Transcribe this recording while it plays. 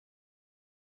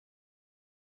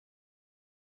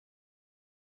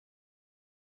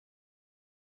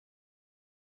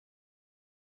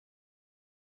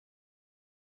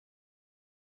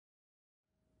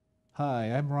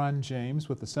Hi, I'm Ron James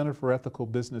with the Center for Ethical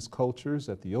Business Cultures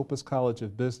at the Opus College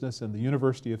of Business and the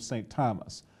University of St.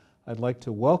 Thomas. I'd like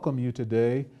to welcome you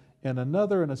today in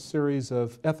a series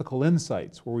of ethical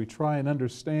insights where we try and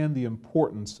understand the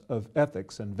importance of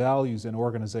ethics and values in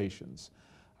organizations.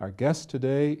 Our guest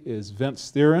today is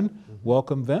Vince Therrien.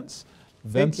 Welcome, Vince.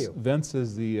 Thank you. Vince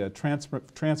is the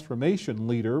transformation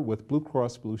leader with Blue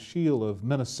Cross Blue Shield of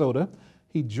Minnesota.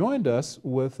 He joined us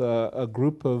with a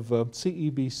group of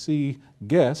CEBC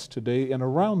guests today in a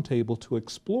roundtable to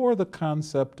explore the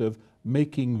concept of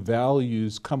making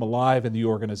values come alive in the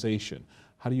organization.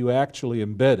 How do you actually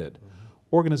embed it?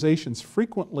 Organizations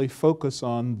frequently focus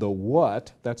on the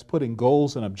what, that's putting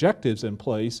goals and objectives in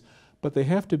place, but they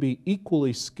have to be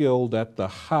equally skilled at the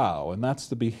how, and that's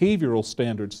the behavioral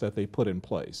standards that they put in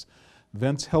place.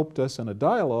 Vince helped us in a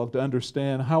dialogue to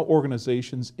understand how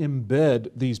organizations embed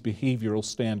these behavioral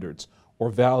standards or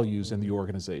values in the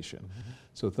organization.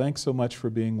 So thanks so much for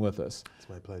being with us. It's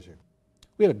my pleasure.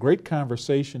 We had a great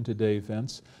conversation today,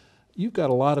 Vince. You've got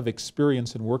a lot of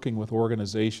experience in working with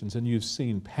organizations and you've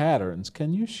seen patterns.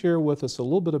 Can you share with us a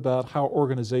little bit about how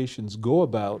organizations go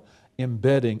about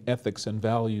embedding ethics and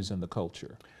values in the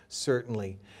culture?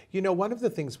 Certainly. You know, one of the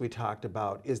things we talked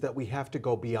about is that we have to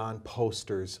go beyond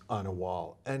posters on a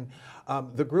wall. And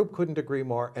the group couldn't agree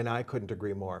more, and I couldn't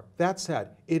agree more. That said,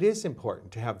 it is important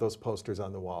to have those posters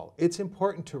on the wall. It's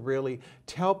important to really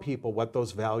tell people what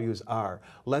those values are.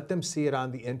 Let them see it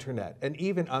on the internet and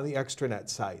even on the extranet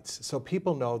sites so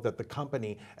people know that the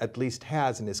company at least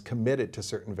has and is committed to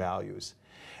certain values.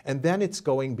 And then it's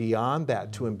going beyond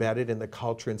that to embed it in the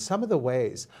culture. And some of the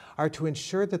ways are to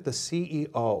ensure that the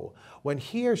CEO, when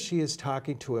he or she is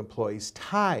talking to employees,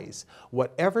 ties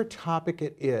whatever topic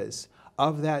it is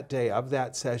of that day, of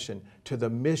that session, to the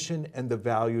mission and the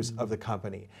values of the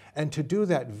company. And to do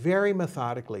that very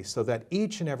methodically so that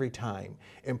each and every time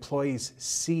employees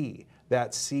see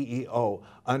that CEO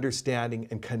understanding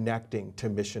and connecting to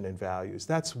mission and values.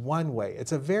 That's one way.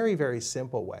 It's a very, very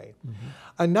simple way.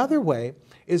 Another way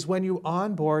is when you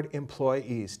onboard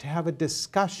employees to have a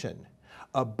discussion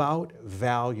about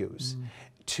values.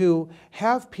 To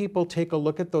have people take a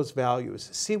look at those values,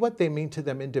 see what they mean to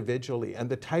them individually and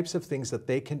the types of things that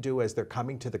they can do as they're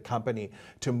coming to the company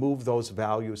to move those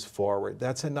values forward.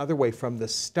 That's another way from the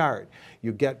start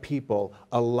you get people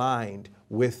aligned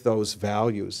with those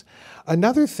values.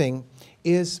 Another thing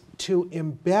is to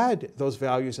embed those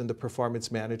values in the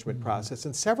performance management process.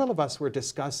 And several of us were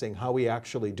discussing how we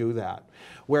actually do that,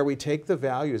 where we take the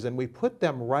values and we put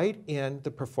them right in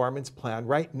the performance plan,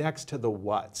 right next to the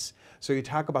what's. So you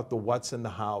talk about the what's and the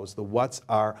how's. The what's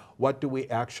are, what do we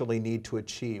actually need to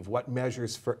achieve? What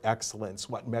measures for excellence?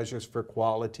 What measures for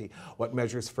quality? What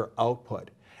measures for output?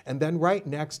 And then right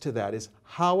next to that is,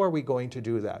 how are we going to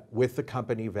do that with the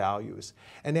company values?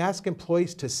 And ask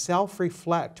employees to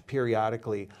self-reflect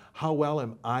periodically, how well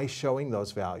am I showing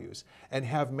those values? And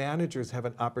have managers have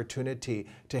an opportunity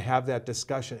to have that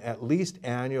discussion at least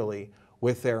annually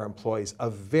with their employees.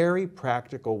 A very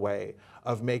practical way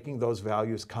of making those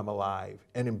values come alive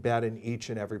and embed in each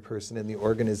and every person in the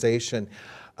organization.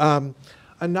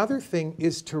 Another thing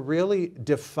is to really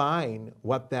define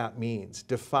what that means.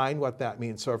 Define what that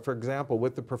means. So for example,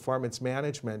 with the performance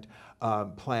management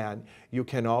plan, you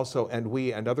can also, and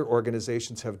we and other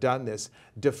organizations have done this,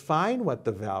 define what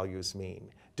the values mean.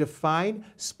 Define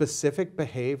specific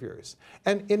behaviors.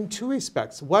 And in two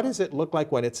respects, what does it look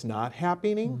like when it's not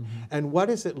happening? And what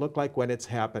does it look like when it's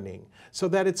happening? So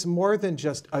that it's more than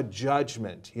just a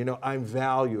judgment. You know, I'm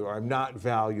valued or I'm not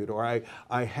valued, or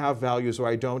I have values or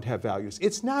I don't have values.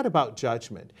 It's not about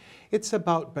judgment. It's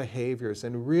about behaviors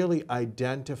and really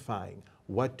identifying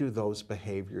what do those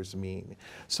behaviors mean.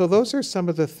 So those are some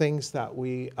of the things that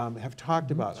we have talked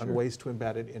about on ways to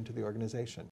embed it into the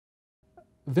organization.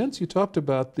 Vince, you talked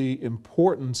about the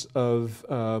importance of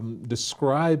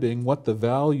describing what the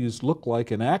values look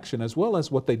like in action as well as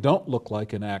what they don't look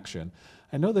like in action.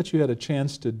 I know that you had a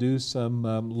chance to do some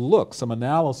some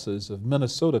analysis of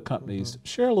Minnesota companies.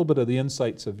 Share a little bit of the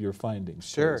insights of your findings.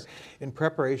 Sure. Please. In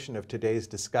preparation of today's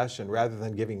discussion, rather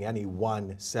than giving any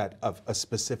one set of a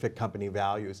specific company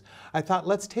values, I thought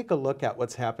let's take a look at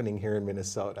what's happening here in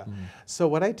Minnesota. So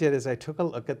what I did is I took a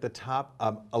look at the top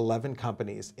 11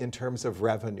 companies in terms of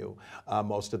revenue,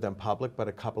 most of them public, but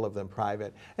a couple of them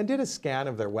private, and did a scan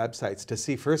of their websites to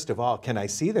see, first of all, can I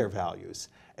see their values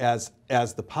as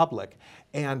the public?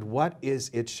 And what is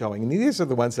it showing? And these are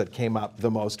the ones that came up the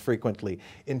most frequently.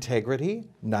 Integrity,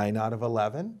 9 out of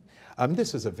 11.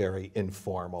 This is a very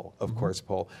informal, of course,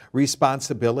 poll.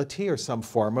 Responsibility, or some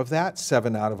form of that,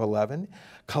 7 out of 11.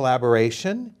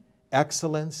 Collaboration,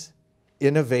 excellence,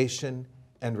 innovation,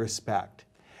 and respect.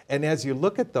 And as you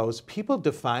look at those, people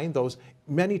define those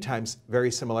many times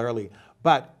very similarly,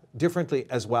 but differently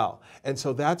as well. And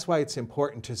so that's why it's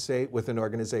important to say with an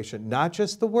organization, not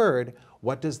just the word,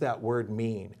 what does that word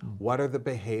mean? What are the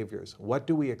behaviors? What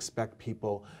do we expect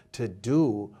people to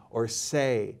do or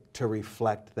say to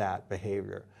reflect that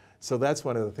behavior? So that's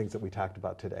one of the things that we talked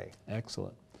about today.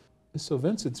 Excellent. So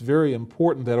Vince, it's very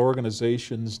important that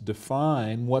organizations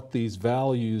define what these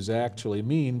values actually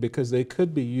mean, because they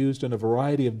could be used in a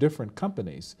variety of different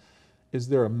companies. Is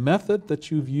there a method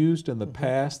that you've used in the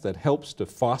past that helps to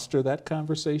foster that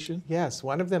conversation? Yes,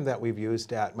 one of them that we've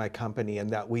used at my company and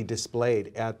that we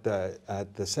displayed at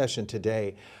the session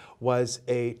today was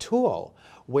a tool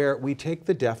where we take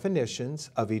the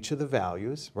definitions of each of the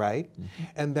values, right?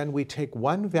 And then we take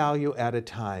one value at a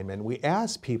time and we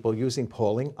ask people using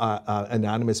polling,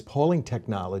 anonymous polling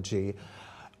technology,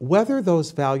 whether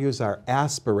those values are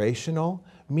aspirational,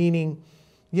 meaning,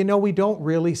 you know, we don't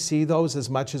really see those as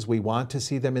much as we want to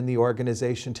see them in the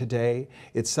organization today.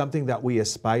 It's something that we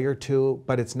aspire to,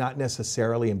 but it's not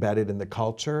necessarily embedded in the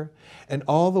culture. And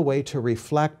all the way to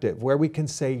reflective, where we can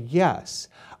say, yes,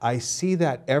 I see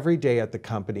that every day at the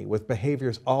company with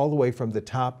behaviors all the way from the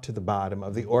top to the bottom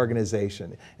of the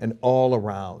organization and all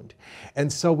around.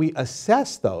 And so we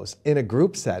assess those in a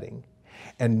group setting,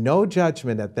 and no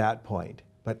judgment at that point.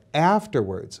 But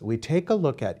afterwards, we take a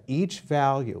look at each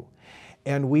value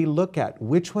and we look at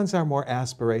which ones are more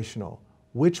aspirational,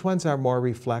 which ones are more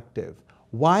reflective.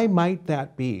 Why might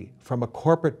that be from a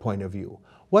corporate point of view?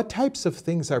 What types of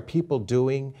things are people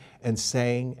doing and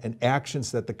saying and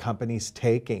actions that the company's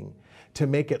taking to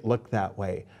make it look that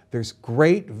way? There's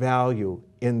great value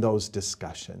in those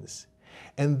discussions.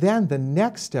 And then the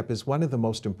next step is one of the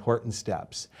most important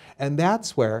steps. And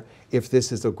that's where, if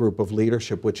this is a group of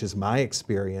leadership, which is my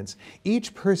experience,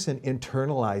 each person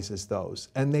internalizes those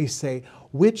and they say,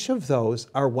 which of those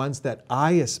are ones that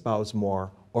I espouse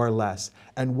more or less?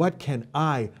 And what can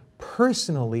I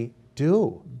personally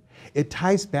do? It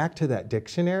ties back to that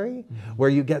dictionary where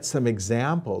you get some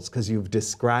examples because you've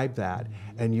described that,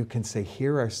 and you can say,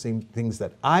 here are some things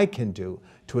that I can do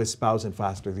to espouse and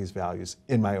foster these values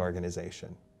in my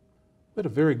organization. We had a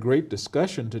very great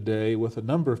discussion today with a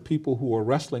number of people who are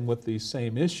wrestling with these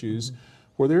same issues.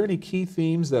 Were there any key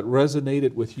themes that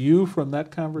resonated with you from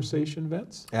that conversation,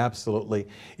 Vince? Absolutely.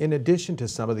 In addition to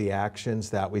some of the actions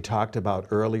that we talked about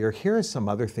earlier, here are some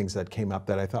other things that came up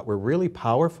that I thought were really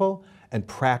powerful and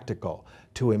practical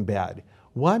to embed.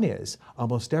 One is,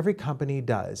 almost every company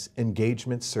does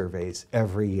engagement surveys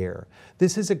every year.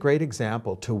 This is a great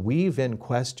example to weave in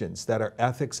questions that are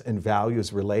ethics and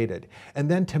values related,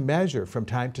 and then to measure from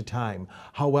time to time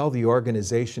how well the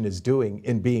organization is doing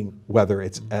in being, whether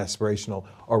it's aspirational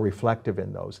or reflective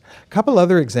in those. A couple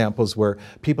other examples where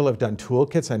people have done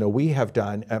toolkits. I know we have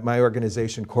done at my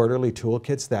organization quarterly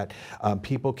toolkits that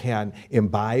people can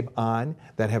imbibe on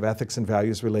that have ethics and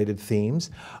values related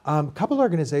themes. A couple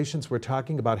organizations were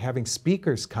talking about having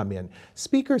speakers come in,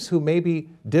 speakers who maybe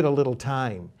did a little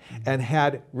time and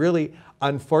had really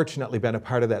unfortunately been a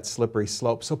part of that slippery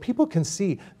slope. So people can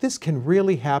see this can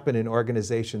really happen in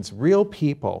organizations, real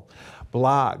people.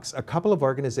 Blogs. A couple of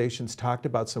organizations talked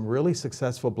about some really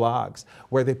successful blogs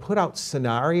where they put out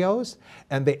scenarios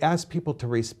and they asked people to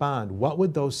respond. What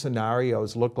would those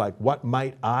scenarios look like? What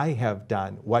might I have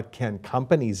done? What can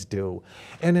companies do?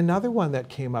 And another one that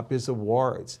came up is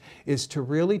awards, is to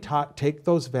really take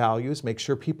those values, make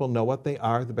sure people know what they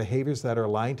are, the behaviors that are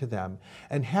aligned to them,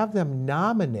 and have them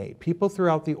nominate people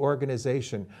throughout the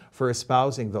organization for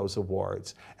espousing those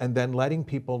awards, and then letting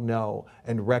people know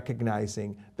and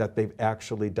recognizing that they've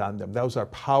actually done them. Those are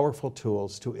powerful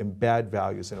tools to embed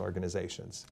values in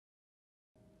organizations.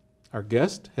 Our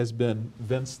guest has been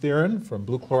Vince Therrien from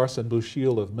Blue Cross and Blue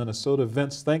Shield of Minnesota.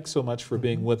 Vince, thanks so much for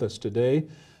being with us today.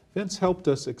 Vince helped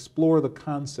us explore the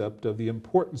concept of the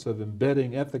importance of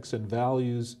embedding ethics and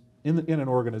values in an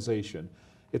organization.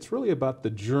 It's really about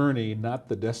the journey, not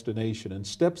the destination, and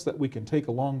steps that we can take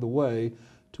along the way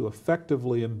to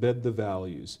effectively embed the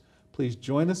values. Please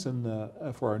join us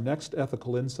for our next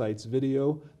Ethical Insights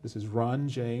video. This is Ron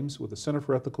James with the Center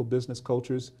for Ethical Business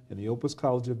Cultures in the Opus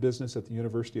College of Business at the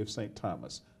University of St.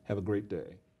 Thomas. Have a great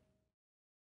day.